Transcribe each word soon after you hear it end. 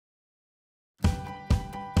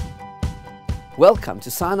Welcome to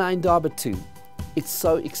Sinai Indaba 2. It's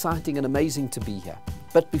so exciting and amazing to be here.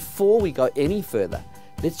 But before we go any further,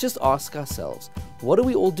 let's just ask ourselves, what are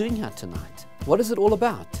we all doing here tonight? What is it all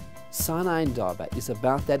about? Sinai Indaba is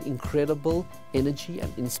about that incredible energy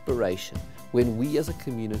and inspiration when we as a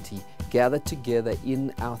community gather together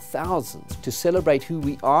in our thousands to celebrate who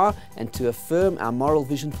we are and to affirm our moral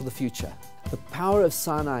vision for the future. The power of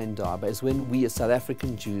Sinai Indaba is when we as South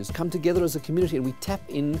African Jews come together as a community and we tap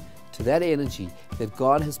in to that energy that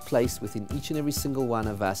God has placed within each and every single one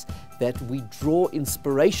of us, that we draw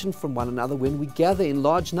inspiration from one another when we gather in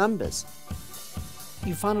large numbers.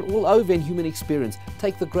 You find it all over in human experience.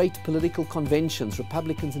 Take the great political conventions,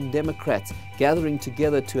 Republicans and Democrats gathering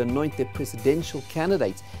together to anoint their presidential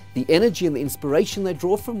candidates. The energy and the inspiration they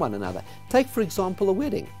draw from one another. Take, for example, a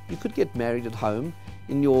wedding. You could get married at home,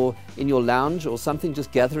 in your lounge or something,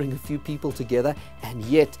 just gathering a few people together, and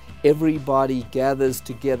yet everybody gathers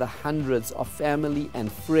together, hundreds of family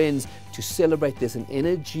and friends, to celebrate. There's an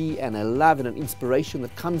energy and a love and an inspiration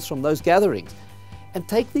that comes from those gatherings. And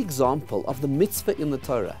take the example of the mitzvah in the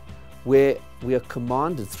Torah, where we are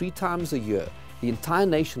commanded 3 times a year. The entire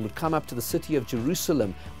nation would come up to the city of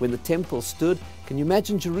Jerusalem when the temple stood. Can you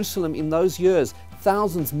imagine Jerusalem in those years?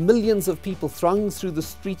 Thousands, millions of people thronged through the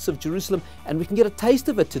streets of Jerusalem, and we can get a taste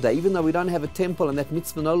of it today. Even though we don't have a temple and that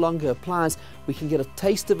mitzvah no longer applies, we can get a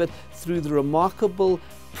taste of it through the remarkable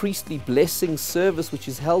priestly blessing service which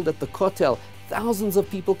is held at the Kotel. Thousands of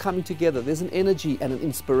people coming together. There's an energy and an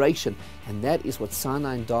inspiration, and that is what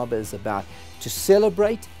Sinai Indaba is about, to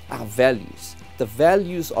celebrate our values, the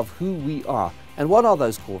values of who we are. And what are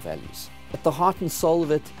those core values? At the heart and soul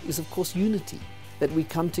of it is, of course, unity. That we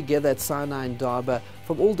come together at Sinai Indaba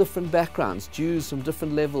from all different backgrounds, Jews from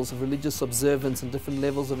different levels of religious observance and different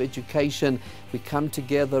levels of education. We come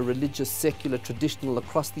together, religious, secular, traditional,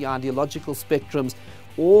 across the ideological spectrums,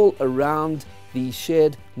 all around the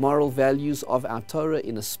shared moral values of our Torah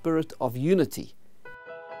in a spirit of unity.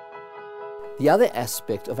 The other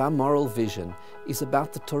aspect of our moral vision is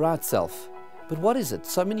about the Torah itself. But what is it?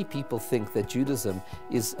 So many people think that Judaism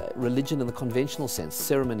is religion in the conventional sense,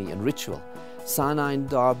 ceremony and ritual. Sinai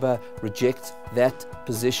Indaba rejects that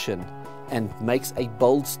position and makes a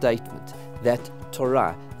bold statement that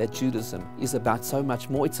Torah, that Judaism is about so much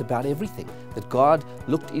more. It's about everything. That God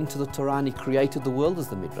looked into the Torah and He created the world, as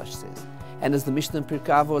the Midrash says. And as the Mishnah in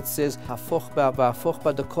Pirkei Avot says, Hafoch ba v'hafoch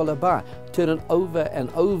ba dekol haba, turn it over and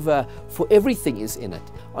over, for everything is in it.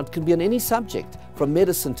 It can be on any subject, from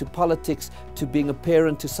medicine to politics, to being a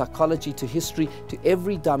parent, to psychology, to history, to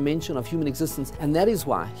every dimension of human existence. And that is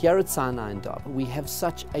why here at Sinai Indaba we have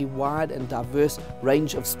such a wide and diverse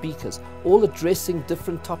range of speakers, all addressing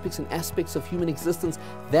different topics and aspects of human existence.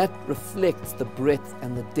 That reflects the breadth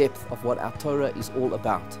and the depth of what our Torah is all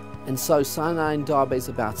about. And so Sinai Indaba is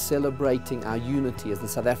about celebrating our unity as the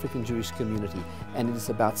South African Jewish community, and it is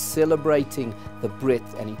about celebrating the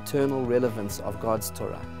breadth and eternal relevance of God's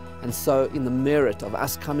Torah. And so in the merit of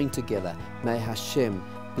us coming together, may Hashem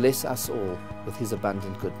bless us all with His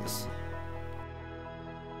abundant goodness.